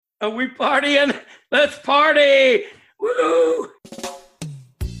Are we partying? Let's party! Woo!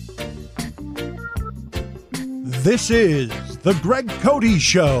 This is The Greg Cody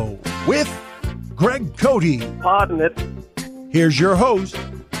Show with Greg Cody. Pardon it. Here's your host,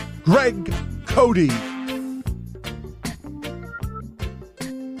 Greg Cody.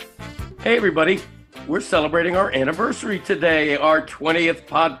 Hey, everybody. We're celebrating our anniversary today, our 20th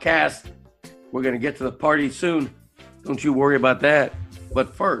podcast. We're going to get to the party soon. Don't you worry about that.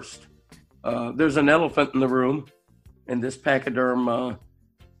 But first, there's an elephant in the room, and this pachyderm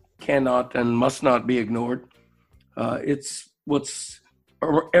cannot and must not be ignored. It's what's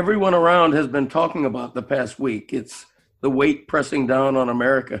everyone around has been talking about the past week. It's the weight pressing down on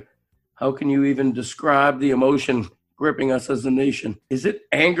America. How can you even describe the emotion gripping us as a nation? Is it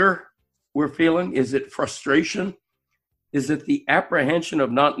anger we're feeling? Is it frustration? Is it the apprehension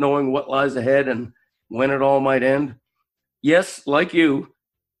of not knowing what lies ahead and when it all might end? Yes, like you,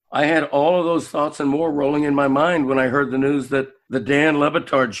 I had all of those thoughts and more rolling in my mind when I heard the news that the Dan Le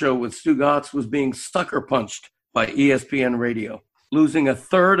Batard show with Stu Gatz was being sucker punched by ESPN Radio, losing a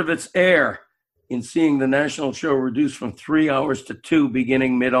third of its air in seeing the national show reduced from 3 hours to 2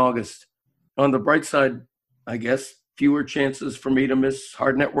 beginning mid-August. On the bright side, I guess, fewer chances for me to miss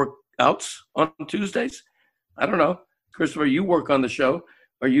hard network outs on Tuesdays. I don't know. Christopher, you work on the show.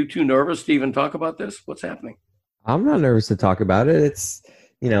 Are you too nervous to even talk about this? What's happening? I'm not nervous to talk about it. It's,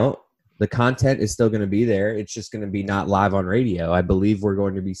 the content is still going to be there. It's just going to be not live on radio. I believe we're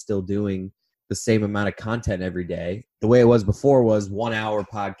going to be still doing the same amount of content every day. The way it was before was 1 hour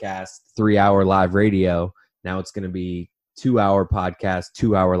podcast, 3 hour live radio. Now it's going to be 2 hour podcast,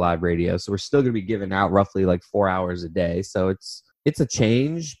 2 hour live radio. So we're still going to be giving out roughly like 4 hours a day. So it's a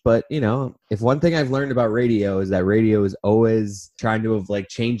change, but if one thing I've learned about radio is that radio is always trying to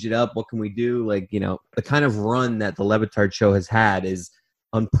change it up. What can we do? The kind of run that the Le Batard show has had is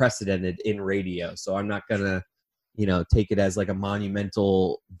unprecedented in radio. So I'm not gonna, take it as like a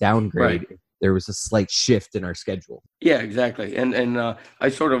monumental downgrade. Right. There was a slight shift in our schedule. Yeah, exactly. And I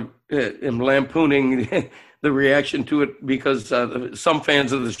sort of am lampooning the reaction to it because some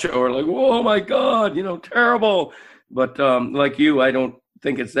fans of the show are like, "Oh my God, terrible." But like you, I don't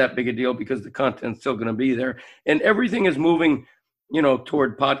think it's that big a deal because the content's still going to be there. And everything is moving,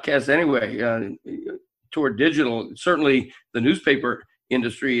 toward podcasts anyway, toward digital. Certainly the newspaper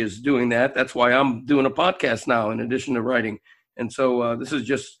industry is doing that. That's why I'm doing a podcast now in addition to writing. And so this is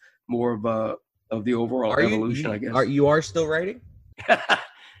just more of the overall evolution, I guess. You are still writing?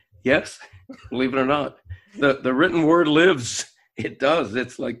 Yes, believe it or not. The written word lives. It does.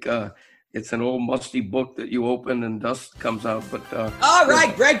 It's like... it's an old musty book that you open and dust comes out. But all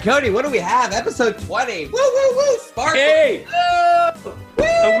right, Greg Cody, what do we have? Episode 20. Woo, woo, woo! Sparkle. Hey!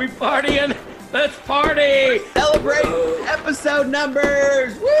 Are we partying? Let's party! Celebrate episode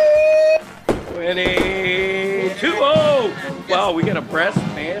numbers! Woo! 22. Oh! Wow, we got a brass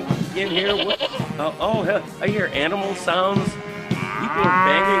band in here. What? I hear animal sounds. People are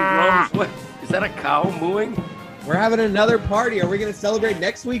banging drums. What? Is that a cow mooing? We're having another party. Are we going to celebrate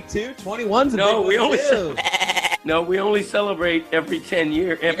next week too? 21's a No, big we only celebrate every 10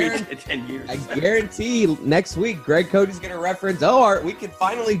 years. Every 10 years. I guarantee next week, Greg Cody's going to reference, we can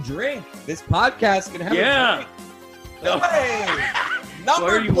finally drink. This podcast can have a drink. No. Hey, number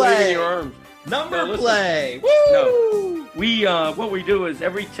Why are you play. waving your arms? Number play. Woo! No. We what we do is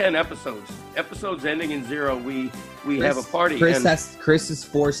every 10 episodes ending in 0, we have a party. Chris is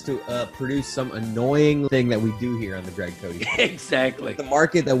forced to produce some annoying thing that we do here on the Greg Cody Show. Exactly. The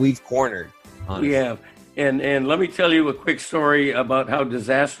market that we've cornered. Honestly. We have. And let me tell you a quick story about how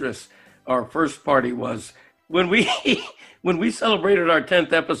disastrous our first party was. When we celebrated our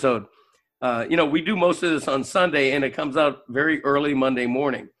 10th episode, we do most of this on Sunday and it comes out very early Monday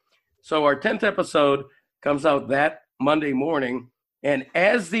morning. So our 10th episode comes out that Monday morning. And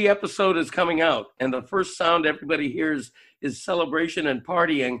as the episode is coming out and the first sound everybody hears is celebration and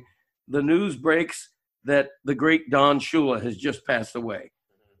partying, the news breaks that the great Don Shula has just passed away.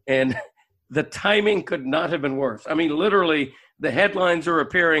 And the timing could not have been worse. I mean, literally, the headlines are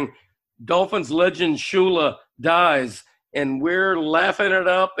appearing, Dolphins legend Shula dies, and we're laughing it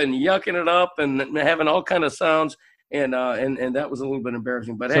up and yucking it up and having all kind of sounds. And that was a little bit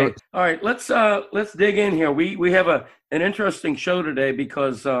embarrassing. But hey, all right, let's dig in here. We have an interesting show today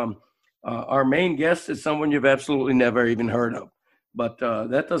because our main guest is someone you've absolutely never even heard of. But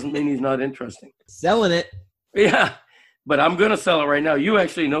that doesn't mean he's not interesting. Selling it. Yeah, but I'm going to sell it right now. You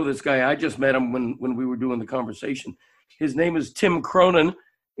actually know this guy. I just met him when we were doing the conversation. His name is Tim Cronin,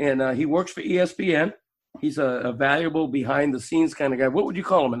 and he works for ESPN. He's a valuable behind-the-scenes kind of guy. What would you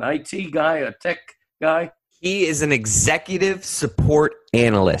call him, an IT guy, a tech guy? He is an executive support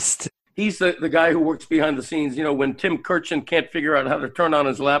analyst. He's the guy who works behind the scenes. You know, when Tim Kirchen can't figure out how to turn on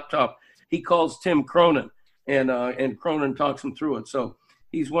his laptop, he calls Tim Cronin, and Cronin talks him through it. So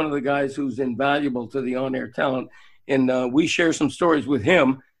he's one of the guys who's invaluable to the on-air talent. And we share some stories with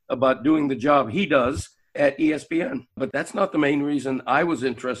him about doing the job he does at ESPN. But that's not the main reason I was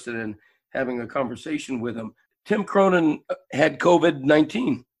interested in having a conversation with him. Tim Cronin had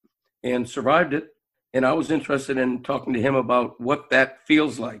COVID-19 and survived it. And I was interested in talking to him about what that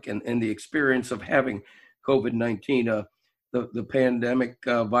feels like and the experience of having COVID-19, the pandemic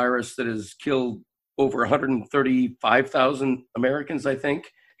virus that has killed over 135,000 Americans, I think.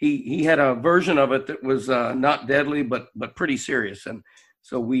 He had a version of it that was not deadly, but pretty serious. And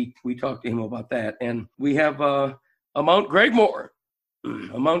so we talked to him about that. And we have a Mount Gregmore,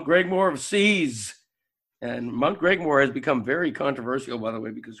 a Mount Gregmore of seas. And Mount Gregmore has become very controversial, by the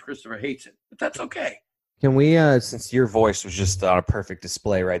way, because Christopher hates it. But that's okay. Can we, since your voice was just on a perfect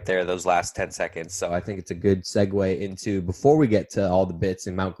display right there, those last 10 seconds, so I think it's a good segue into, before we get to all the bits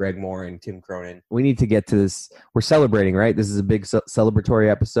in Mount Gregmore and Tim Cronin, we need to get to this. We're celebrating, right? This is a big celebratory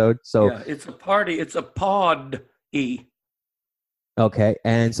episode. So yeah, it's a party. It's a pod-y. Okay,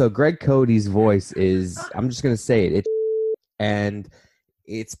 and so Greg Cody's voice is, I'm just going to say it, and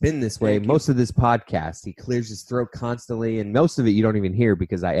it's been this way most of this podcast. He clears his throat constantly, and most of it you don't even hear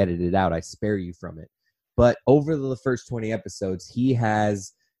because I edited it out. I spare you from it. But over the first 20 episodes, he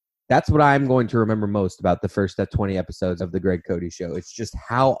has, that's what I'm going to remember most about the first 20 episodes of the Greg Cody Show. It's just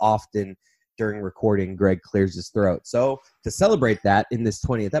how often during recording Greg clears his throat. So to celebrate that in this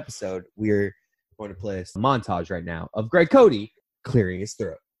 20th episode, we're going to play a montage right now of Greg Cody clearing his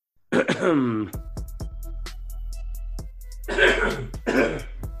throat.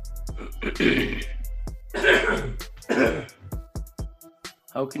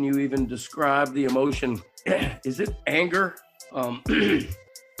 How can you even describe the emotion? Is it anger? I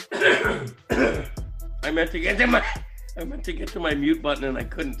meant to get to my mute button and I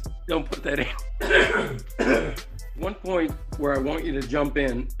couldn't. Don't put that in. One point where I want you to jump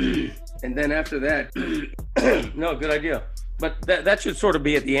in, and then after that, no, good idea. But that should sort of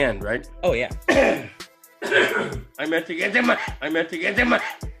be at the end, right? Oh yeah. I meant to get to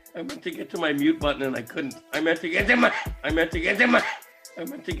my mute button and I couldn't. I meant to get to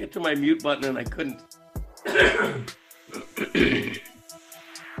my mute button and I couldn't.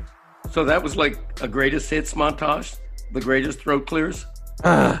 So that was like a greatest hits montage, the greatest throat clears.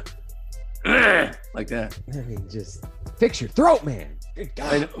 Like that. I mean, just fix your throat, man. Good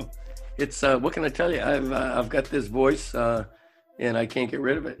God. I know. It's what can I tell you? I've got this voice, and I can't get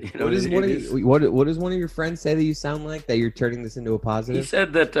rid of it. You know, what does one of your friends say that you sound like, that you're turning this into a positive? He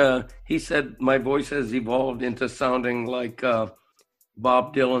said that he said my voice has evolved into sounding like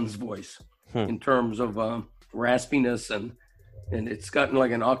Bob Dylan's voice in terms of raspiness, and it's gotten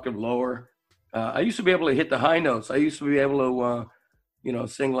like an octave lower. I used to be able to hit the high notes. I used to be able to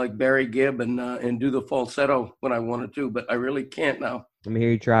sing like Barry Gibb and do the falsetto when I wanted to, but I really can't now. Let me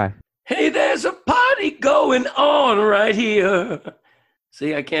hear you try. Hey, there's a party going on right here.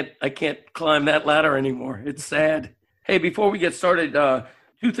 See, I can't climb that ladder anymore. It's sad. Hey, before we get started,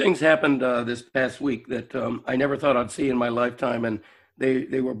 two things happened this past week that I never thought I'd see in my lifetime, and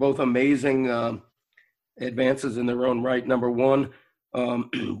they were both amazing advances in their own right. Number one,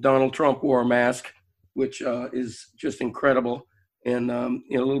 Donald Trump wore a mask, which is just incredible, and a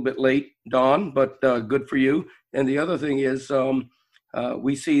little bit late, Don, but good for you. And the other thing is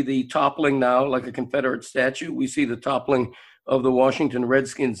we see the toppling now, like a Confederate statue. We see the toppling of the Washington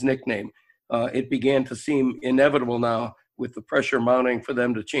Redskins nickname. It began to seem inevitable now with the pressure mounting for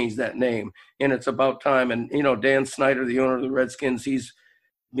them to change that name. And it's about time. And, Dan Snyder, the owner of the Redskins, he's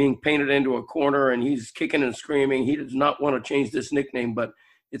being painted into a corner and he's kicking and screaming. He does not want to change this nickname, but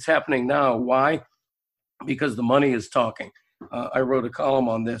it's happening now. Why? Because the money is talking. I wrote a column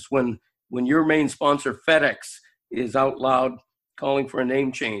on this. When your main sponsor, FedEx, is out loud calling for a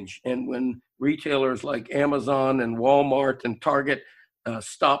name change, and when retailers like Amazon and Walmart and Target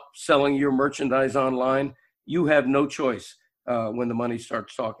stop selling your merchandise online, you have no choice when the money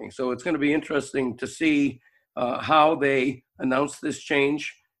starts talking. So it's going to be interesting to see how they announce this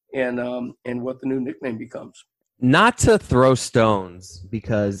change and what the new nickname becomes. Not to throw stones,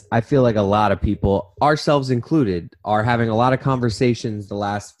 because I feel like a lot of people, ourselves included, are having a lot of conversations the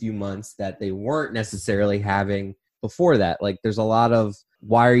last few months that they weren't necessarily having before that. Like, there's a lot of,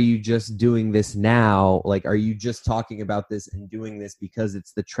 why are you just doing this now? Like, are you just talking about this and doing this because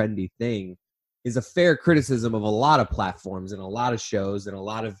it's the trendy thing? Is a fair criticism of a lot of platforms and a lot of shows and a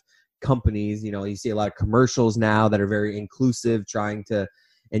lot of companies. You see a lot of commercials now that are very inclusive, trying to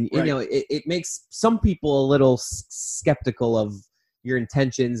And Right. it makes some people a little skeptical of your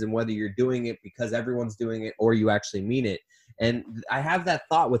intentions and whether you're doing it because everyone's doing it or you actually mean it. And I have that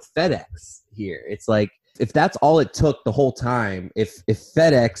thought with FedEx here. It's like, if that's all it took the whole time, if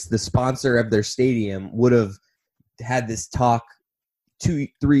FedEx, the sponsor of their stadium, would have had this talk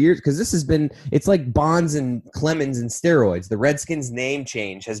 2-3 years, because this has been, it's like Bonds and Clemens and steroids. The Redskins name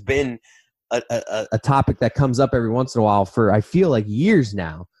change has been a topic that comes up every once in a while for, I feel like, years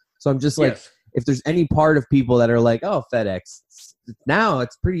now. So I'm just like, Yes. if there's any part of people that are like, oh, FedEx, now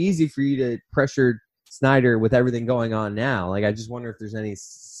it's pretty easy for you to pressure Snyder with everything going on now. Like, I just wonder if there's any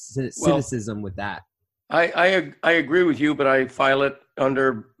cynicism with that. I agree with you, but I file it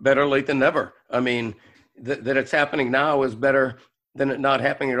under better late than never. I mean, that it's happening now is better than it not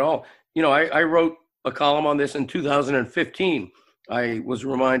happening at all. I wrote a column on this in 2015. I was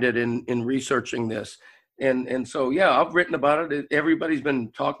reminded in researching this. And so, yeah, I've written about it. Everybody's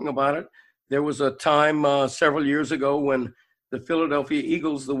been talking about it. There was a time several years ago when the Philadelphia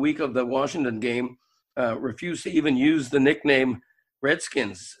Eagles, the week of the Washington game, refused to even use the nickname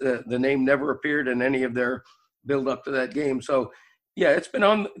Redskins. The name never appeared in any of their build up to that game. So, yeah, it's been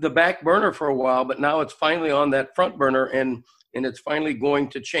on the back burner for a while, but now it's finally on that front burner, and it's finally going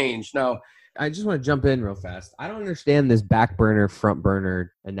to change. Now, I just want to jump in real fast. I don't understand this back burner, front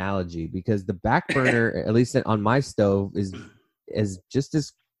burner analogy, because the back burner, at least on my stove, is just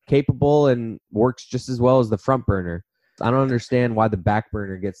as capable and works just as well as the front burner. I don't understand why the back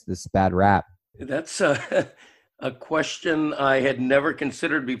burner gets this bad rap. That's a question I had never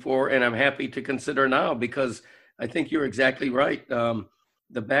considered before, and I'm happy to consider now, because I think you're exactly right.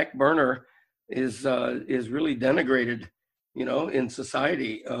 The back burner is really denigrated, in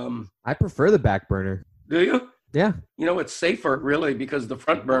society. I prefer the back burner. Do you? Yeah. It's safer, really, because the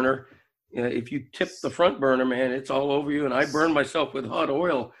front burner, if you tip the front burner, man, it's all over you. And I burned myself with hot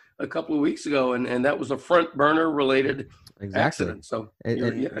oil a couple of weeks ago, and that was a front burner related accident. So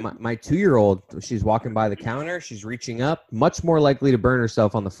my 2-year-old, she's walking by the counter, she's reaching up, much more likely to burn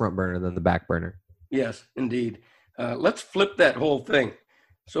herself on the front burner than the back burner. Yes, indeed. Let's flip that whole thing.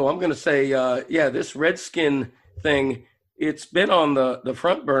 So I'm going to say, this Redskin thing, it's been on the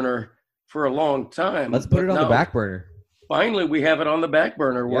front burner for a long time. Let's put it on the back burner. Finally, we have it on the back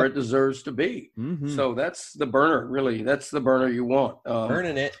burner where it deserves to be. Mm-hmm. So that's the burner, really. That's the burner you want.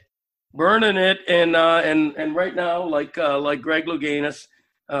 Burning it, and right now, like Greg Louganis,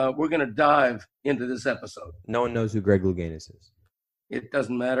 we're going to dive into this episode. No one knows who Greg Louganis is. It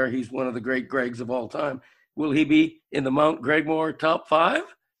doesn't matter. He's one of the great Gregs of all time. Will he be in the Mount Gregmore top 5?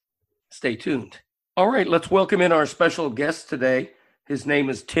 Stay tuned. All right, let's welcome in our special guest today. His name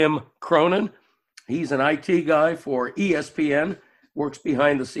is Tim Cronin. He's an IT guy for ESPN, works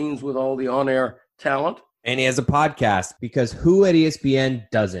behind the scenes with all the on-air talent. And he has a podcast, because who at ESPN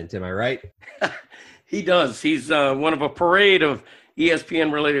doesn't? Am I right? He does. He's one of a parade of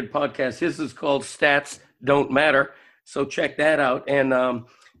ESPN-related podcasts. His is called Stats Don't Matter, so check that out.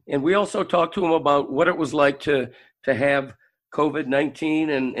 And we also talked to him about what it was like to have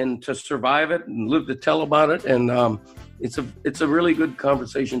COVID-19 and to survive it and live to tell about it. And it's a really good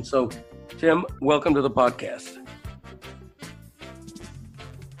conversation. So, Tim, welcome to the podcast.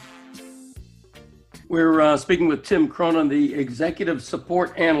 We're speaking with Tim Cronin, the executive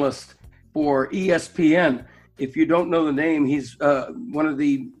support analyst for ESPN. If you don't know the name, he's one of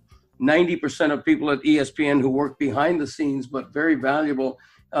the 90% of people at ESPN who work behind the scenes, but very valuable.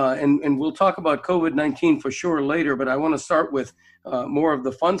 And we'll talk about COVID-19 for sure later, but I want to start with more of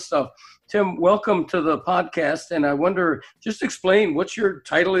the fun stuff. Tim, welcome to the podcast. And I wonder, just explain, what's your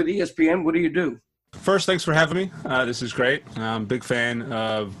title at ESPN? What do you do? First, thanks for having me. This is great. I'm a big fan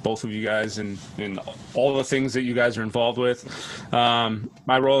of both of you guys and all the things that you guys are involved with.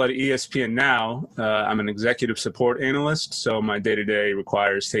 My role at ESPN now, I'm an executive support analyst, so my day-to-day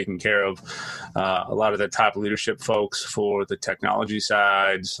requires taking care of a lot of the top leadership folks for the technology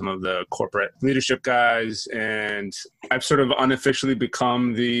side, some of the corporate leadership guys, and I've sort of unofficially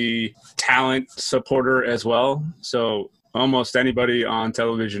become the talent supporter as well. So almost anybody on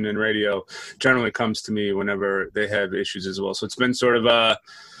television and radio generally comes to me whenever they have issues as well. So it's been sort of a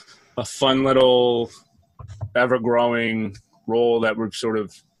fun little ever-growing role that we've sort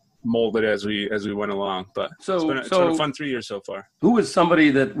of molded as we went along. But it's been a fun 3 years so far. Who is somebody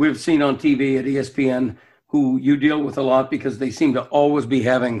that we've seen on TV at ESPN who you deal with a lot, because they seem to always be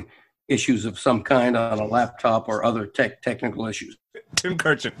having issues of some kind on a laptop or other technical issues? Tim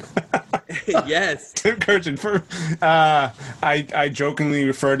Kurchin. Yes. Tim Kurchin. I jokingly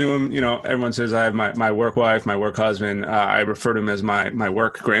refer to him, everyone says I have my work wife, my work husband. I refer to him as my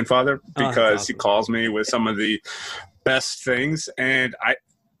work grandfather, because awesome. He calls me with some of the best things. And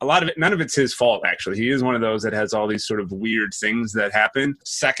a lot of it, none of it's his fault, actually. He is one of those that has all these sort of weird things that happen.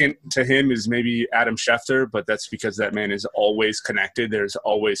 Second to him is maybe Adam Schefter, but that's because that man is always connected. There's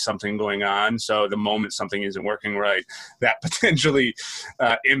always something going on. So the moment something isn't working right, that potentially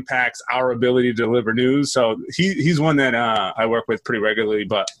impacts our ability to deliver news. So he's one that I work with pretty regularly.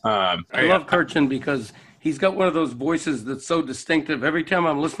 But I love Kirchen because he's got one of those voices that's so distinctive. Every time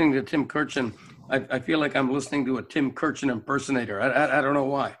I'm listening to Tim Kirchen, I feel like I'm listening to a Tim Kirchen impersonator. I don't know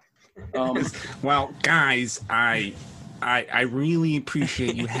why. Well, guys, I really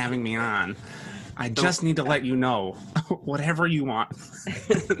appreciate you having me on. I just need to let you know, whatever you want.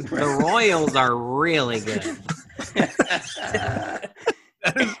 The Royals are really good.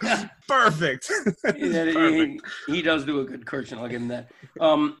 That is perfect. Perfect. He does do a good Kirchen. I'll give him that.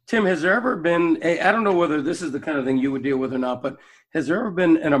 Tim, has there ever been, I don't know whether this is the kind of thing you would deal with or not, but has there ever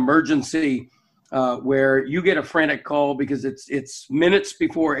been an emergency where you get a frantic call because it's minutes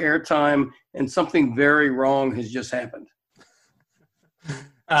before airtime and something very wrong has just happened?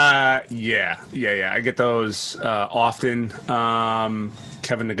 Yeah. I get those often.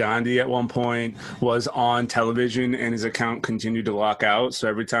 Kevin Nagandi at one point was on television and his account continued to lock out. So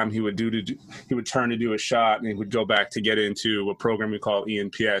every time he would turn to do a shot and he would go back to get into a program we call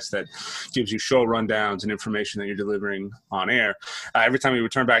ENPS that gives you show rundowns and information that you're delivering on air. Every time he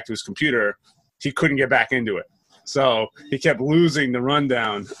would turn back to his computer, he couldn't get back into it. So he kept losing the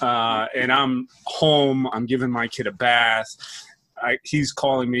rundown. And I'm home. I'm giving my kid a bath. He's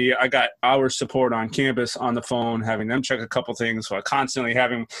calling me. I got our support on campus on the phone, having them check a couple things. So I constantly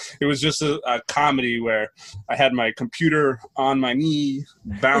it was just a comedy where I had my computer on my knee,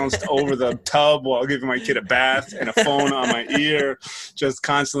 bounced over the tub while giving my kid a bath, and a phone on my ear, just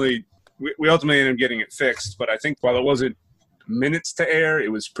constantly. We ultimately ended up getting it fixed. But I think while it wasn't minutes to air,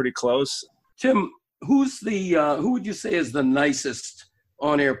 it was pretty close. Tim, who would you say is the nicest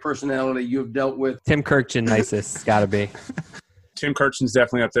on-air personality you've dealt with? Tim Kirchen, nicest, gotta be. Tim Kirchen's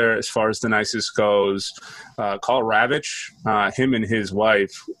definitely up there as far as the nicest goes. Carl Ravitch, him and his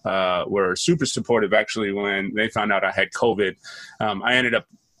wife were super supportive, actually, when they found out I had COVID. I ended up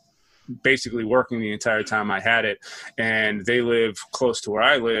basically working the entire time I had it, and they live close to where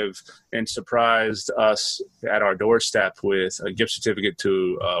I live and surprised us at our doorstep with a gift certificate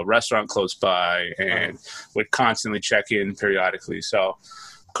to a restaurant close by and would constantly check in periodically. So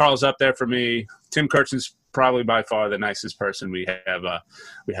Carl's up there for me. Tim Kirchen's probably by far the nicest person we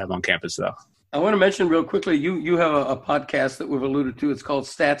have on campus, though. I want to mention real quickly, you have a podcast that we've alluded to. It's called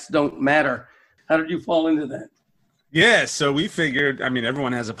Stats Don't Matter. How did you fall into that? Yeah, so we figured,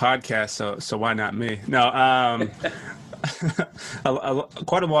 everyone has a podcast, so why not me? No,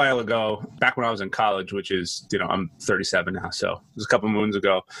 quite a while ago, back when I was in college, which is, I'm 37 now, so it was a couple moons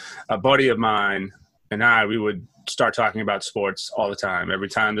ago, a buddy of mine and we would start talking about sports all the time. Every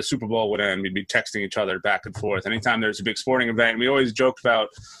time the Super Bowl would end, we'd be texting each other back and forth. Anytime there's a big sporting event, we always joked about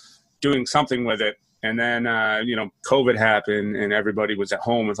doing something with it. And then, COVID happened and everybody was at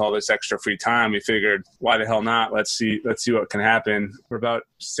home with all this extra free time. We figured, why the hell not? Let's see what can happen. We're about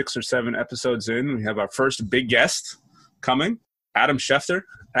 6 or 7 episodes in. We have our first big guest coming. Adam Schefter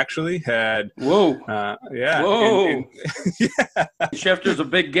actually had. Whoa. Yeah. Whoa. Yeah. Schefter's a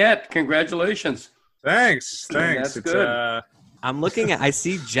big get. Congratulations. Thanks. That's good. I'm looking I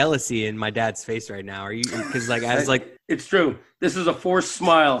see jealousy in my dad's face right now. Are you? Because it's true. This is a forced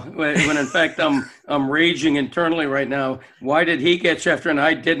smile when in fact I'm raging internally right now. Why did he get Schefter and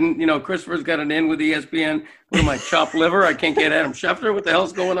I didn't? Christopher's got an in with ESPN. What am I, chopped liver? I can't get Adam Schefter. What the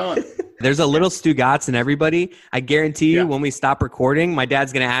hell's going on? There's a little Stugatz in everybody. I guarantee you, when we stop recording, my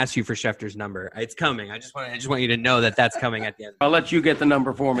dad's going to ask you for Schefter's number. It's coming. I just want you to know that that's coming at the end. I'll let you get the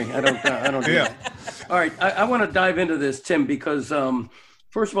number for me. I don't do that. All right. I want to dive into this, Tim, because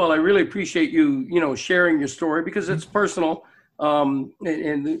first of all, I really appreciate you, sharing your story because it's personal and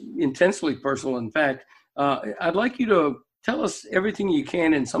intensely personal. In fact, I'd like you to tell us everything you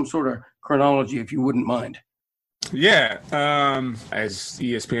can in some sort of chronology, if you wouldn't mind. Yeah. As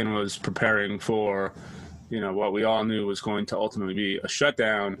ESPN was preparing for, what we all knew was going to ultimately be a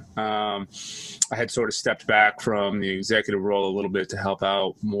shutdown, I had sort of stepped back from the executive role a little bit to help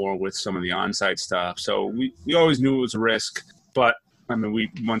out more with some of the on-site stuff. So we always knew it was a risk, but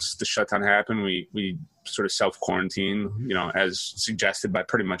once the shutdown happened, we sort of self-quarantine, as suggested by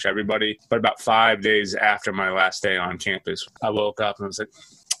pretty much everybody. But about 5 days after my last day on campus, I woke up and I was like,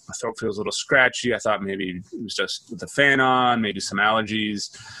 my throat feels a little scratchy. I thought maybe it was just with the fan on, maybe some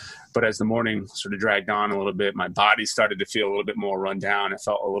allergies. But as the morning sort of dragged on a little bit, my body started to feel a little bit more run down. It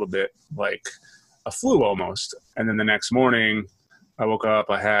felt a little bit like a flu almost. And then the next morning, I woke up,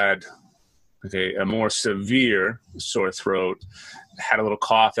 I had a more severe sore throat. Had a little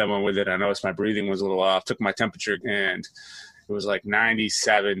cough that went with it. I noticed my breathing was a little off. Took my temperature, and it was like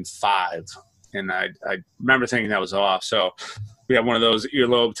 97.5. And I remember thinking that was off. So we had one of those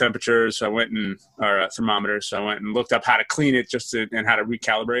earlobe temperatures. So I went or thermometers. So I went and looked up how to clean it and how to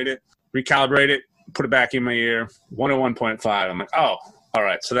recalibrate it. Put it back in my ear, 101.5. I'm like, oh, all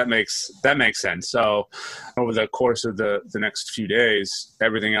right. So that makes sense. So over the course of the next few days,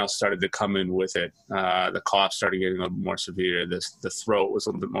 everything else started to come in with it. The cough started getting a little more severe. The throat was a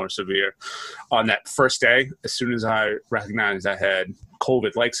little bit more severe. On that first day, as soon as I recognized I had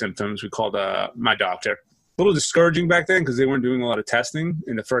COVID-like symptoms, we called my doctor. A little discouraging back then because they weren't doing a lot of testing.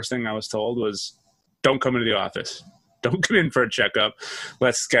 And the first thing I was told was, don't come into the office. Don't come in for a checkup.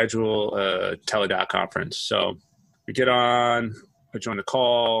 Let's schedule a teledoc conference. So we get on. I joined the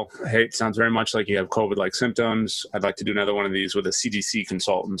call. Hey, it sounds very much like you have COVID-like symptoms. I'd like to do another one of these with a CDC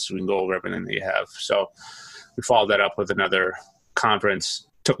consultant so we can go over everything that you have. So we followed that up with another conference.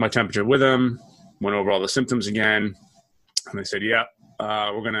 Took my temperature with them. Went over all the symptoms again. And they said, yeah,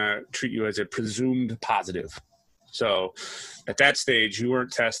 we're going to treat you as a presumed positive. So at that stage, you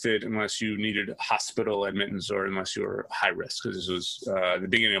weren't tested unless you needed hospital admittance or unless you were high risk, because this was the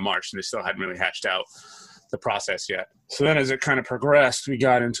beginning of March and they still hadn't really hatched out the process yet. So then as it kind of progressed, we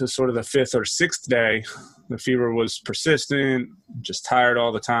got into sort of the 5th or 6th day. The fever was persistent, just tired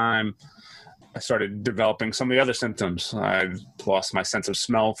all the time. I started developing some of the other symptoms. I lost my sense of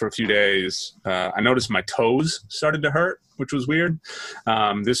smell for a few days. I noticed my toes started to hurt, which was weird.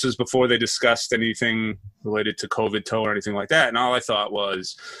 This was before they discussed anything related to COVID toe or anything like that. And all I thought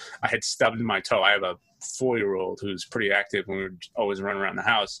was I had stubbed my toe. I have a 4-year-old who's pretty active when we were always running around the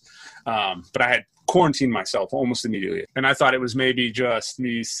house. But I had quarantined myself almost immediately. And I thought it was maybe just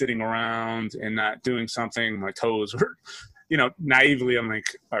me sitting around and not doing something. My toes were, naively, I'm like,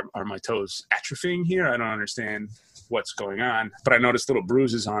 are my toes atrophying here? I don't understand what's going on. But I noticed little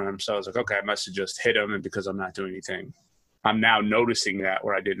bruises on them. So I was like, okay, I must have just hit them. And because I'm not doing anything, I'm now noticing that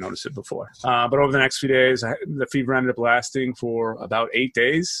where I didn't notice it before. But over the next few days, the fever ended up lasting for about 8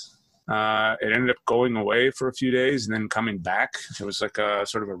 days. It ended up going away for a few days and then coming back. It was like a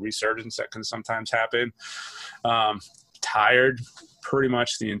sort of a resurgence that can sometimes happen. Tired pretty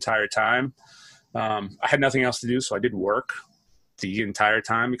much the entire time. I had nothing else to do, so I did work the entire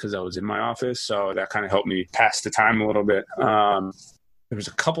time because I was in my office. So that kind of helped me pass the time a little bit. There was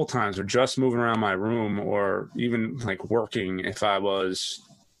a couple times where just moving around my room or even like working, if I was,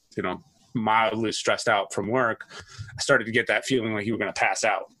 mildly stressed out from work, I started to get that feeling like you were going to pass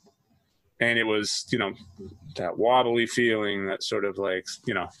out. And it was, that wobbly feeling, that sort of like,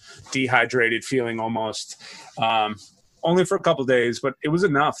 dehydrated feeling almost, only for a couple of days, but it was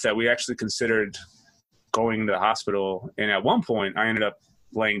enough that we actually considered going to the hospital. And at one point I ended up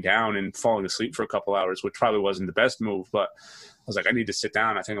laying down and falling asleep for a couple hours, which probably wasn't the best move, but I was like, I need to sit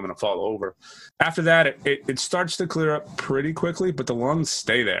down. I think I'm going to fall over. After that, it starts to clear up pretty quickly, but the lungs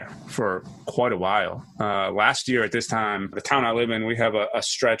stay there for quite a while. Last year at this time, the town I live in, we have a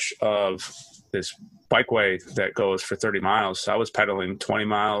stretch of this bikeway that goes for 30 miles. So I was pedaling 20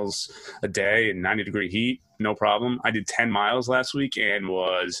 miles a day in 90-degree heat, no problem. I did 10 miles last week and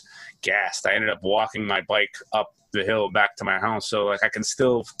was gassed. I ended up walking my bike up the hill back to my house. So I can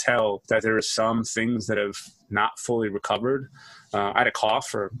still tell that there are some things that have not fully recovered. I had a cough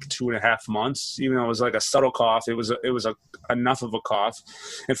for 2.5 months, even though it was like a subtle cough. It was enough of a cough.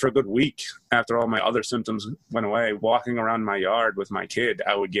 And for a good week after all my other symptoms went away, walking around my yard with my kid,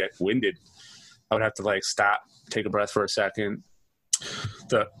 I would get winded. I would have to stop, take a breath for a second.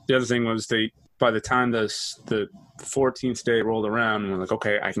 The other thing was by the time the 14th day rolled around, and we're like,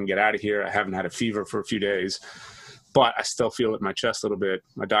 okay, I can get out of here. I haven't had a fever for a few days, but I still feel it in my chest a little bit.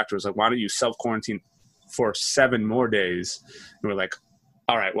 My doctor was like, why don't you self-quarantine for 7 more days? And we're like,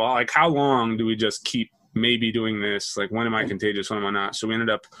 all right, well, how long do we just keep maybe doing this? When am I contagious? When am I not? So we ended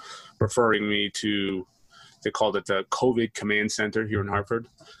up referring me to, they called it the COVID Command Center here in Hartford.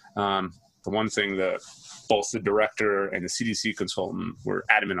 The one thing that both the director and the CDC consultant were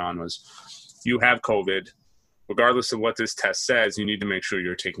adamant on was, you have COVID. Regardless of what this test says, you need to make sure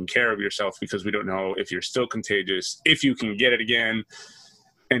you're taking care of yourself, because we don't know if you're still contagious, if you can get it again,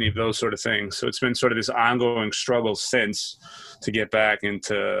 any of those sort of things. So it's been sort of this ongoing struggle since to get back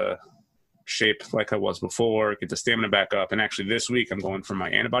into shape like I was before, get the stamina back up. And actually this week I'm going for my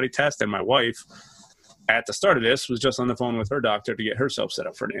antibody test, and my wife at the start of this was just on the phone with her doctor to get herself set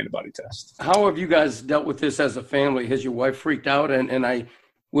up for an antibody test. How have you guys dealt with this as a family? Has your wife freaked out? And I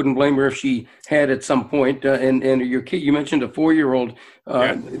wouldn't blame her if she had at some point. And your kid, you mentioned a 4-year-old.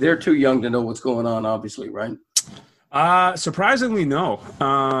 Yeah. They're too young to know what's going on, obviously, right? Surprisingly, no.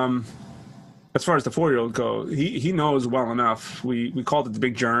 as far as the 4-year-old go, he knows well enough. We called it the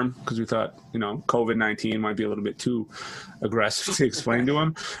big germ because we thought, COVID-19 might be a little bit too aggressive to explain to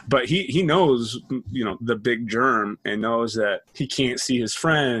him. But he knows, the big germ, and knows that he can't see his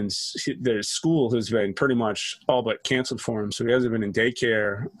friends. Their school has been pretty much all but canceled for him. So he hasn't been in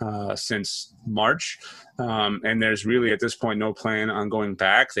daycare since March. And there's really at this point no plan on going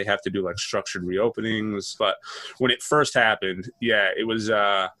back. They have to do like structured reopenings. But when it first happened, it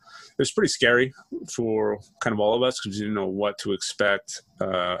was pretty scary for kind of all of us because you didn't know what to expect,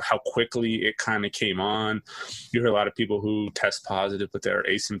 how quickly it kind of came on. You hear a lot of people who test positive, but they're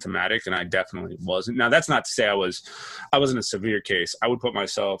asymptomatic, and I definitely wasn't. Now, that's not to say I wasn't a severe case. I would put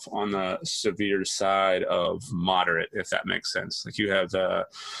myself on the severe side of moderate, if that makes sense. Like you have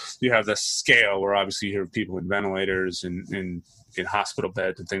the scale where obviously you hear people in ventilators and in hospital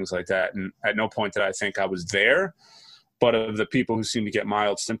beds and things like that. And at no point did I think I was there. But of the people who seem to get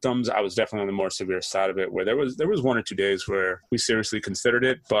mild symptoms, I was definitely on the more severe side of it, where there was 1 or 2 days where we seriously considered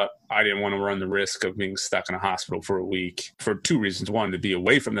it, but I didn't want to run the risk of being stuck in a hospital for a week for 2 reasons. 1, to be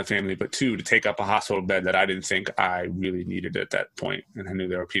away from the family, but 2, to take up a hospital bed that I didn't think I really needed at that point. And I knew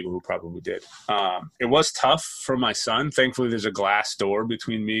there were people who probably did. It was tough for my son. Thankfully, there's a glass door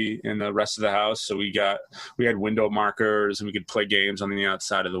between me and the rest of the house. So we had window markers and we could play games on the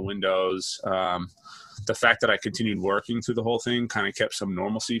outside of the windows. The fact that I continued working through the whole thing kind of kept some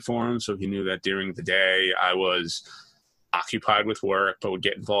normalcy for him. So he knew that during the day I was occupied with work, but would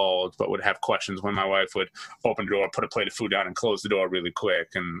get involved, but would have questions when my wife would open the door, put a plate of food down and close the door really quick,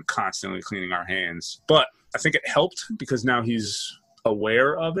 and constantly cleaning our hands. But I think it helped because now he's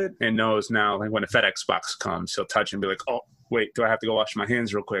aware of it and knows now, like when a FedEx box comes, he'll touch and be like, oh, wait, do I have to go wash my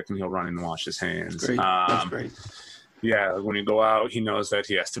hands real quick? And he'll run in and wash his hands. That's great. Yeah, when you go out, he knows that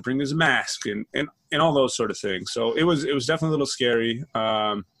he has to bring his mask and all those sort of things. So it was definitely a little scary.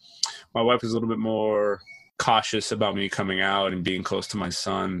 My wife was a little bit more cautious about me coming out and being close to my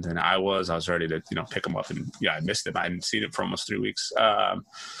son than I was. I was ready to, pick him up, and I missed him. I hadn't seen him for almost 3 weeks.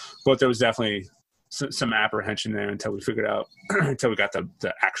 But there was definitely some apprehension there until we figured out, until we got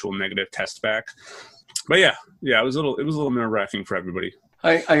the actual negative test back. But yeah, it was a little nerve-wracking for everybody.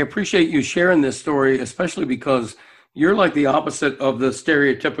 I appreciate you sharing this story, especially because you're like the opposite of the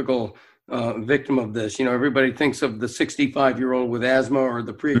stereotypical victim of this. Everybody thinks of the 65-year-old with asthma or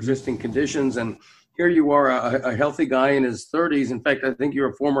the pre-existing conditions, and here you are, a healthy guy in his 30s. In fact, I think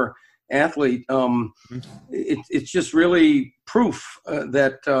you're a former athlete. It's just really proof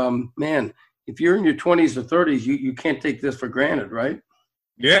that, man, if you're in your 20s or 30s, you can't take this for granted, right?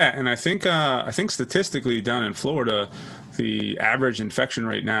 Yeah, and I think statistically down in Florida, the average infection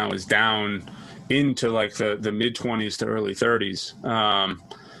rate now is down into like the mid 20s to early 30s.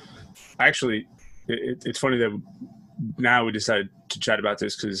 Actually, it's funny that now we decided to chat about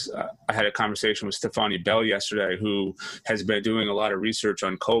this because I had a conversation with Stefania Bell yesterday, who has been doing a lot of research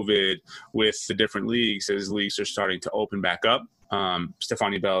on COVID with the different leagues as leagues are starting to open back up.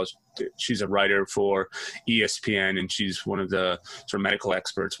 Stefania Bell, she's a writer for ESPN, and she's one of the sort of medical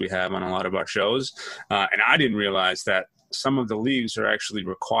experts we have on a lot of our shows. And I didn't realize that some of the leagues are actually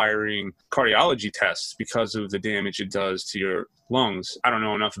requiring cardiology tests because of the damage it does to your lungs. I don't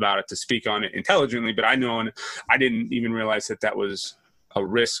know enough about it to speak on it intelligently, but I know, and I didn't even realize that was a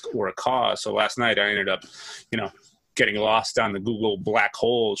risk or a cause. So last night I ended up, getting lost down the Google black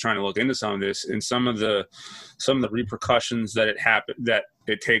hole trying to look into some of this, and some of the repercussions that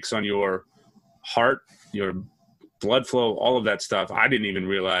it takes on your heart, your blood flow, all of that stuff. I didn't even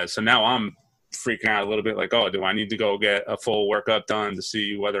realize. So now I'm freaking out a little bit, like, oh, do I need to go get a full workup done to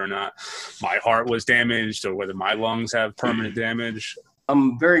see whether or not my heart was damaged or whether my lungs have permanent damage?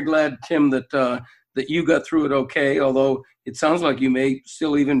 I'm very glad, Tim, that you got through it okay, although it sounds like you may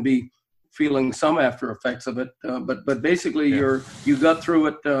still even be feeling some after effects of it. But basically you got through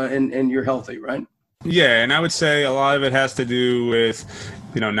it and you're healthy, right? Yeah, and I would say a lot of it has to do with,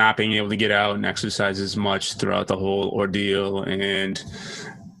 not being able to get out and exercise as much throughout the whole ordeal, and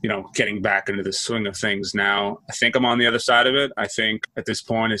getting back into the swing of things now. I think I'm on the other side of it. I think at this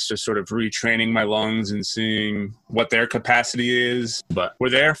point it's just sort of retraining my lungs and seeing what their capacity is. But we're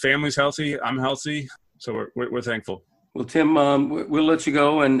there. Family's healthy. I'm healthy. So we're thankful. Well, Tim, we'll let you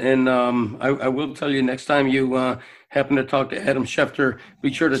go. And I will tell you, next time you happen to talk to Adam Schefter,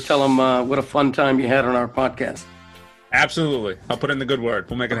 be sure to tell him what a fun time you had on our podcast. Absolutely. I'll put in the good word.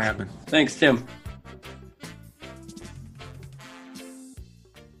 We'll make it happen. Thanks, Tim.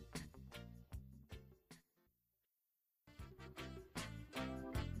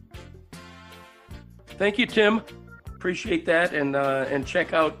 Thank you, Tim. Appreciate that. And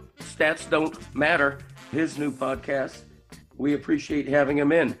check out Stats Don't Matter, his new podcast. We appreciate having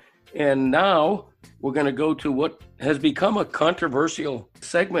him in. And now we're going to go to what has become a controversial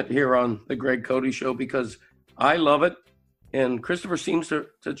segment here on the Greg Cody Show because I love it and Christopher seems to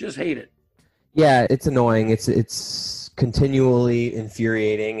just hate it. Yeah, it's annoying. It's continually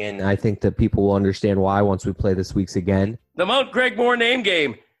infuriating, and I think that people will understand why once we play this week's again. The Mount Gregmore name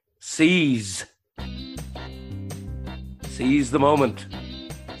game. Seize the moment.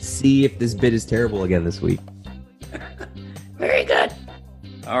 See if this bit is terrible again this week. Very good.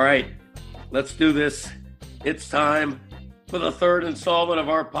 All right, let's do this. It's time for the third installment of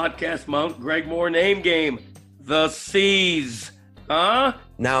our podcast, Mount Gregmore name game. The Seize. Huh?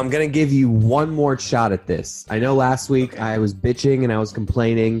 Now I'm going to give you one more shot at this. I know last week I was bitching and I was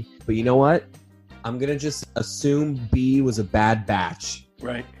complaining, but you know what? I'm going to just assume B was a bad batch.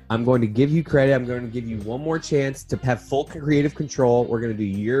 Right. I'm going to give you credit. I'm going to give you one more chance to have full creative control. We're going to do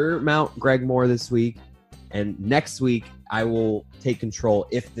your Mount Gregmore this week, and next week I will take control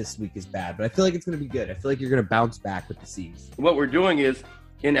if this week is bad. But I feel like it's going to be good. I feel like you're going to bounce back with the C's. What we're doing is,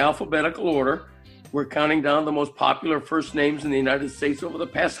 in alphabetical order, we're counting down the most popular first names in the United States over the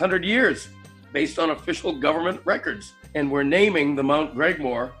past 100 years, based on official government records. And we're naming the Mount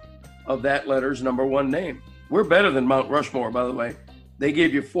Gregmore of that letter's number one name. We're better than Mount Rushmore, by the way. They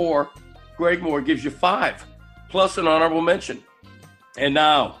gave you 4. Gregmore gives you 5, plus an honorable mention. And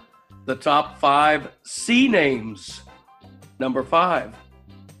now, the top 5 C names. Number 5,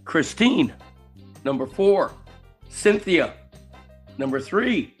 Christine. Number 4, Cynthia. Number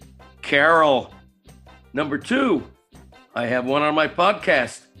 3, Carol. Number 2, I have one on my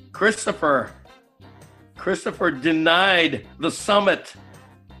podcast, Christopher. Christopher denied the summit,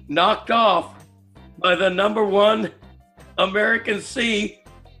 knocked off by the number 1 American C,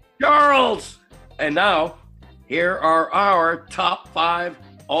 Charles. And now, here are our top 5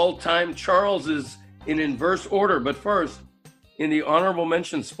 all-time Charleses in inverse order. But first, in the honorable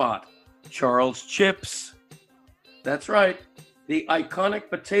mention spot, Charles Chips. That's right, the iconic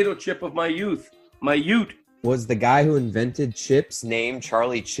potato chip of my youth. My Ute. Was the guy who invented chips named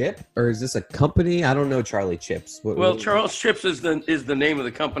Charlie Chip? Or is this a company? I don't know Charlie Chips. Well, Charles Chips is the name of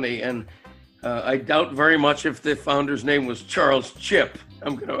the company, and I doubt very much if the founder's name was Charles Chip.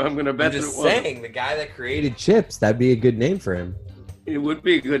 I'm gonna bet I'm that just it wasn't. saying, the guy that created chips, that'd be a good name for him. It would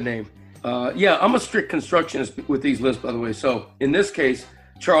be a good name. Yeah, I'm a strict constructionist with these lists, by the way. So in this case,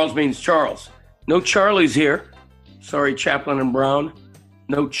 Charles means Charles. No Charlies here. Sorry, Chaplin and Brown.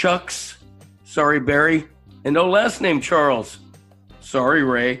 No Chucks. Sorry, Barry. And no last name Charles. Sorry,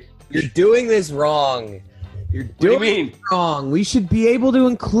 Ray. You're doing this wrong. You're doing What do you mean? it wrong. We should be able to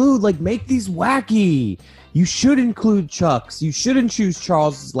include, make these wacky. You should include Chuck's. You shouldn't choose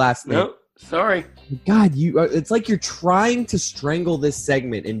Charles's last name. No, sorry. God, it's like you're trying to strangle this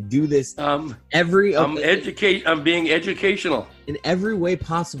segment and do this I'm being educational. in every way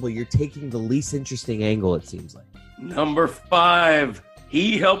possible. You're taking the least interesting angle, it seems like. Number 5.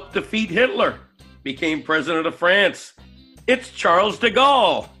 He helped defeat Hitler, became president of France. It's Charles de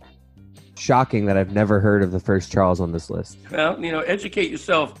Gaulle. Shocking that I've never heard of the first Charles on this list. Well, educate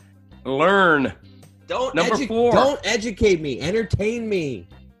yourself. Learn. Don't Number 4. Don't educate me. Entertain me.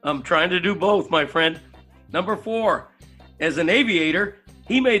 I'm trying to do both, my friend. Number 4. As an aviator,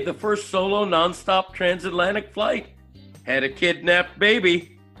 he made the first solo nonstop transatlantic flight. Had a kidnapped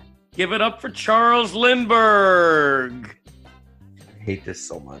baby. Give it up for Charles Lindbergh. I hate this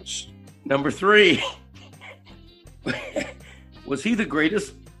so much. Number 3. Was he the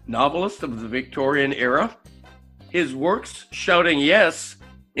greatest novelist of the Victorian era? His works shouting yes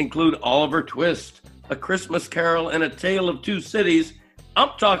include Oliver Twist, A Christmas Carol, and A Tale of Two Cities.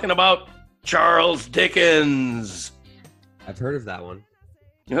 I'm talking about Charles Dickens. I've heard of that one.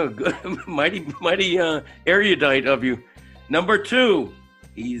 Oh, good. mighty erudite of you. Number 2.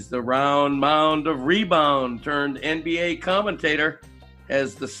 He's the round mound of rebound turned NBA commentator.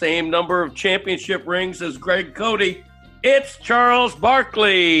 Has the same number of championship rings as Greg Cody. It's Charles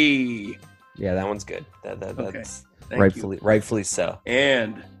Barkley. Yeah, that one's good. That's Thank rightfully so.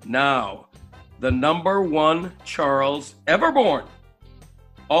 And now, the number 1 Charles ever born.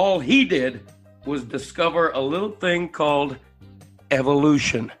 All he did was discover a little thing called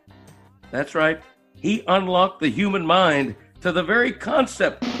evolution. That's right. He unlocked the human mind to the very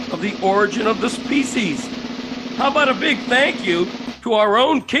concept of the origin of the species. How about a big thank you to our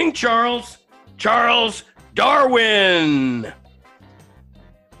own King Charles, Charles Darwin.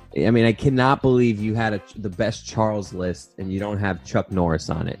 I mean, I cannot believe you had the best Charles list and you don't have Chuck Norris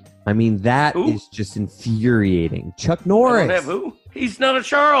on it. I mean, that is just infuriating. Chuck Norris. I don't have who? He's not a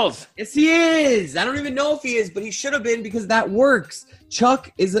Charles. Yes, he is. I don't even know if he is, but he should have been because that works.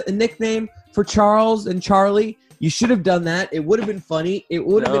 Chuck is a nickname for Charles and Charlie. You should have done that. It would have been funny. It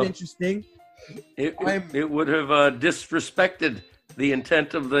would have No. been interesting. It would have disrespected the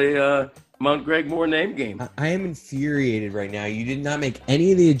intent of the Mount Gregmore name game. I am infuriated right now. You did not make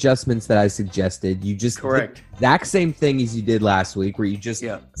any of the adjustments that I suggested. You just Correct. did the exact same thing as you did last week, where you just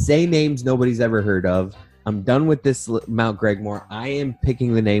Yeah. say names nobody's ever heard of. I'm done with this Mount Gregmore. I am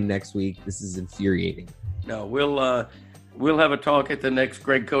picking the name next week. This is infuriating. No, we'll have a talk at the next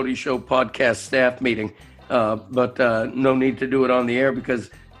Greg Cody Show podcast staff meeting, but no need to do it on the air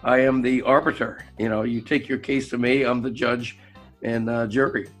because I am the arbiter. You know, you take your case to me. I'm the judge and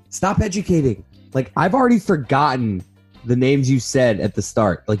jury. Stop educating. Like, I've already forgotten the names you said at the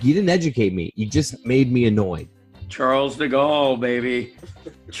start. Like, you didn't educate me. You just made me annoyed. Charles de Gaulle, baby.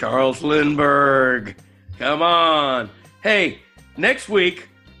 Charles Lindbergh. Come on. Hey, next week,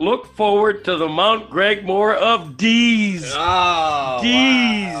 look forward to the Mount Gregmore of D's. Oh,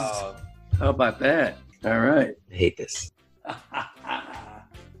 D's. How about that? All right. I hate this.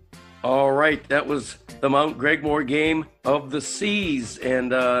 All right, that was the Mount Gregmore game of the C's.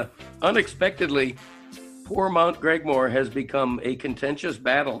 And unexpectedly, poor Mount Gregmore has become a contentious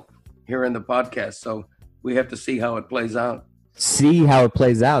battle here in the podcast. So we have to see how it plays out. See how it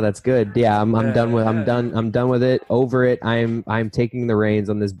plays out. That's good. Yeah, I'm done with it. Over it. I'm taking the reins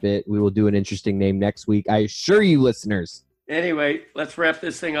on this bit. We will do an interesting name next week. I assure you, listeners. Anyway, let's wrap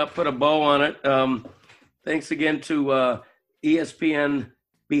this thing up, put a bow on it. Thanks again to ESPN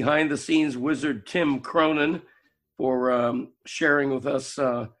behind the scenes wizard Tim Cronin for sharing with us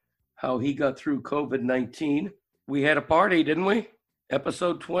how he got through COVID-19. We had a party, didn't we?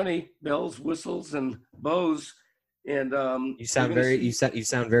 Episode 20, bells, whistles, and bows. And You sound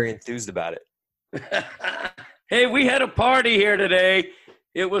very enthused about it. Hey, we had a party here today.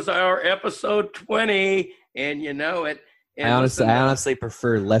 It was our episode 20, and you know it. And I listen, honestly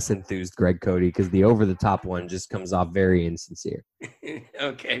prefer less enthused Greg Cody because the over the top one just comes off very insincere.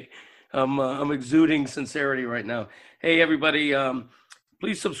 Okay, I'm exuding sincerity right now. Hey, everybody,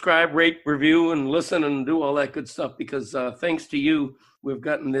 please subscribe, rate, review, and listen, and do all that good stuff. Because thanks to you, we've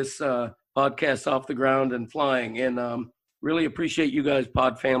gotten this podcast off the ground and flying. And really appreciate you guys,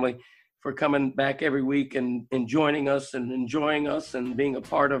 Pod Family, for coming back every week and joining us and enjoying us and being a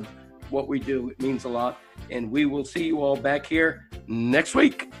part of what we do. It means a lot. And we will see you all back here next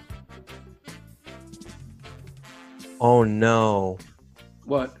week. Oh no,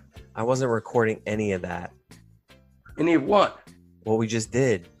 What? I wasn't recording any of that. Any of what? What we just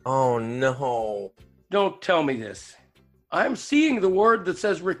did. Oh no. Don't tell me this. I'm seeing the word that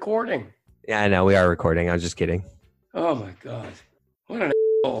says recording. Yeah, I know we are recording. I was just kidding. Oh my God. What an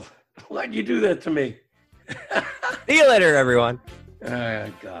asshole. Why'd you do that to me? See you later, everyone.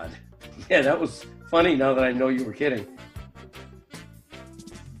 Oh God. Yeah, that was funny now that I know you were kidding.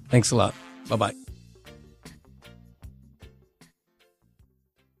 Thanks a lot. Bye-bye.